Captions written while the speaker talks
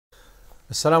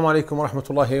Assalamu alaikum wa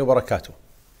rahmatullahi wa barakatuh.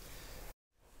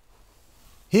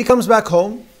 He comes back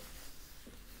home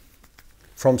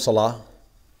from Salah,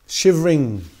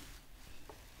 shivering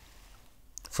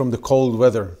from the cold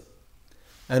weather.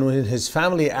 And when his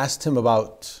family asked him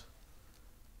about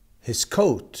his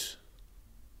coat,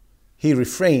 he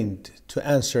refrained to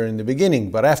answer in the beginning.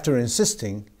 But after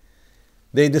insisting,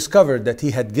 they discovered that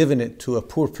he had given it to a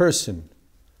poor person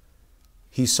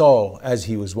he saw as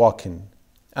he was walking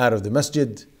out of the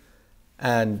masjid,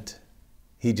 and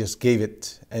he just gave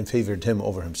it and favored him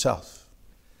over himself.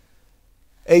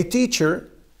 A teacher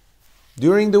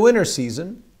during the winter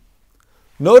season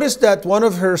noticed that one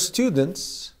of her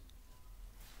students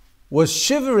was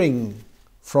shivering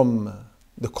from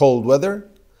the cold weather,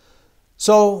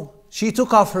 so she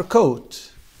took off her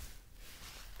coat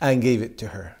and gave it to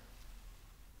her.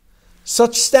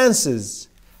 Such stances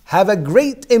have a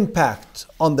great impact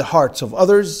on the hearts of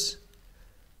others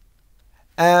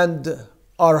and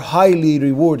are highly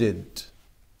rewarded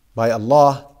by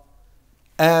Allah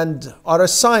and are a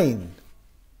sign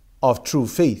of true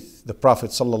faith. The Prophet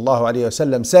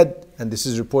ﷺ said, and this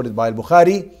is reported by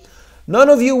Al-Bukhari, none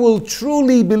of you will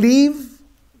truly believe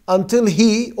until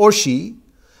he or she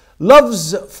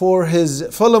loves for his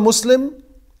fellow Muslim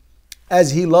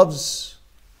as he loves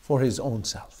for his own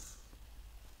self.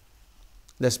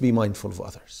 Let's be mindful of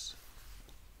others.